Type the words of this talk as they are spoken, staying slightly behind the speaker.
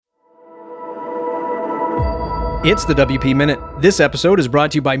It's the WP Minute. This episode is brought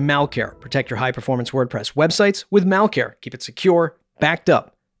to you by Malcare. Protect your high-performance WordPress websites with Malcare. Keep it secure, backed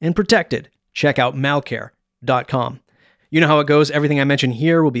up, and protected. Check out malcare.com. You know how it goes. Everything I mention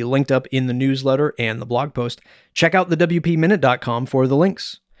here will be linked up in the newsletter and the blog post. Check out the WPMinute.com for the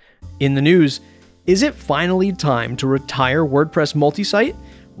links. In the news, is it finally time to retire WordPress multi-site?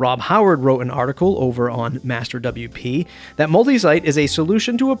 Rob Howard wrote an article over on Master WP that multi-site is a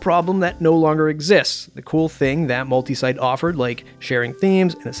solution to a problem that no longer exists. The cool thing that multi-site offered, like sharing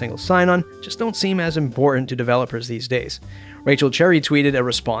themes and a single sign-on, just don't seem as important to developers these days. Rachel Cherry tweeted a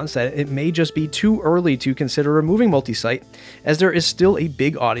response that it may just be too early to consider removing multi-site, as there is still a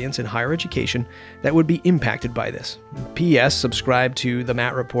big audience in higher education that would be impacted by this. P.S. Subscribe to the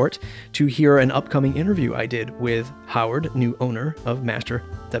Matt Report to hear an upcoming interview I did with Howard, new owner of Master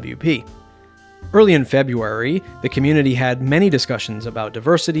WP. Early in February, the community had many discussions about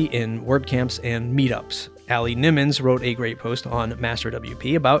diversity in WordCamps and meetups. Ali Nimmons wrote a great post on Master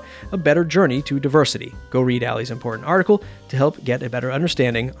WP about a better journey to diversity. Go read Ali's important article to help get a better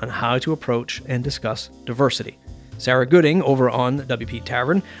understanding on how to approach and discuss diversity. Sarah Gooding over on WP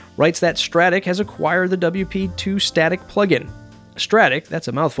Tavern writes that Stratic has acquired the WP2 Static plugin. Stratic, that's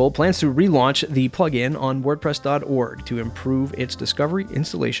a mouthful, plans to relaunch the plugin on WordPress.org to improve its discovery,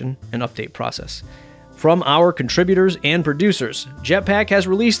 installation, and update process. From our contributors and producers, Jetpack has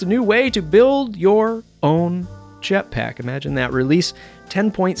released a new way to build your own Jetpack. Imagine that. Release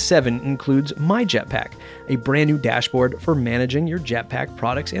 10.7 includes My Jetpack, a brand new dashboard for managing your Jetpack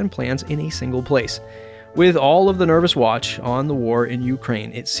products and plans in a single place. With all of the nervous watch on the war in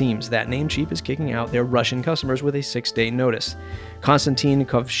Ukraine, it seems that Namecheap is kicking out their Russian customers with a 6-day notice. Konstantin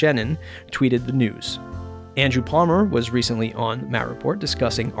Kovshenin tweeted the news. Andrew Palmer was recently on Matt Report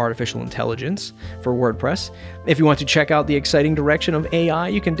discussing artificial intelligence for WordPress. If you want to check out the exciting direction of AI,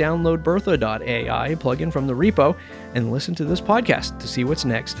 you can download Bertha.ai plugin from the repo and listen to this podcast to see what's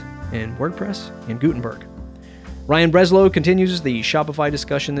next in WordPress and Gutenberg. Ryan Breslow continues the Shopify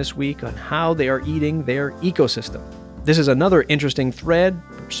discussion this week on how they are eating their ecosystem. This is another interesting thread,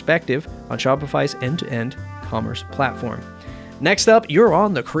 perspective on Shopify's end-to-end commerce platform. Next up, you're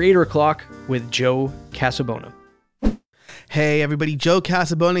on the Creator Clock with Joe Casabona. Hey everybody, Joe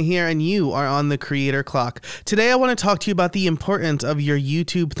Casabona here, and you are on the Creator Clock. Today I want to talk to you about the importance of your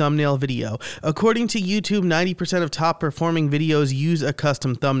YouTube thumbnail video. According to YouTube, 90% of top performing videos use a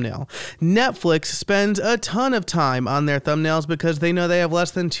custom thumbnail. Netflix spends a ton of time on their thumbnails because they know they have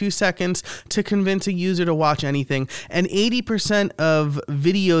less than 2 seconds to convince a user to watch anything, and 80% of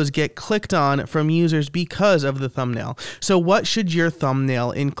videos get clicked on from users because of the thumbnail. So what should your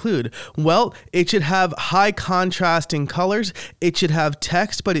thumbnail include? Well, it should have high contrasting colors. It should have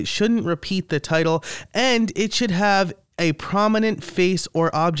text, but it shouldn't repeat the title, and it should have a prominent face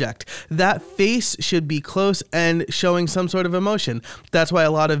or object. That face should be close and showing some sort of emotion. That's why a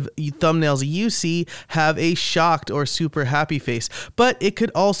lot of thumbnails you see have a shocked or super happy face, but it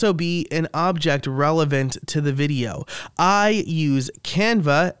could also be an object relevant to the video. I use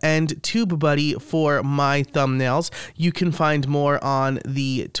Canva and TubeBuddy for my thumbnails. You can find more on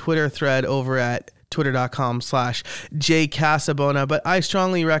the Twitter thread over at twitter.com/jcasabona, but I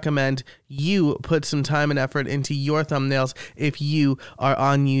strongly recommend you put some time and effort into your thumbnails if you are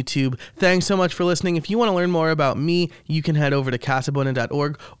on YouTube. Thanks so much for listening. If you want to learn more about me, you can head over to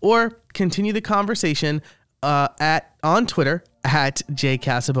casabona.org or continue the conversation on Twitter at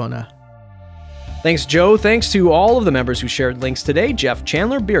jcasabona. Thanks, Joe. Thanks to all of the members who shared links today: Jeff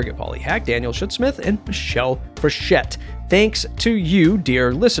Chandler, Birgit Polly-Hack, Daniel Schutzsmith, and Michelle Frechette. Thanks to you,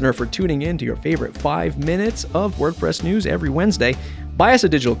 dear listener, for tuning in to your favorite 5 minutes of WordPress news every Wednesday. Buy us a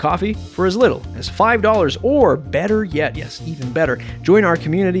digital coffee for as little as $5, or better yet, yes, even better, join our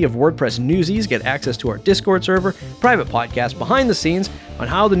community of WordPress newsies, get access to our Discord server, private podcast behind the scenes on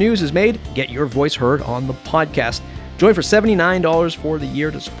how the news is made, get your voice heard on the podcast. Join for $79 for the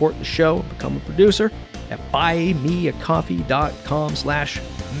year to support the show, become a producer at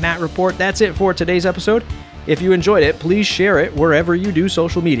buymeacoffee.com/Matt Report. That's it for today's episode. If you enjoyed it, please share it wherever you do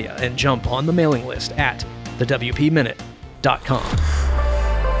social media and jump on the mailing list at thewpminute.com.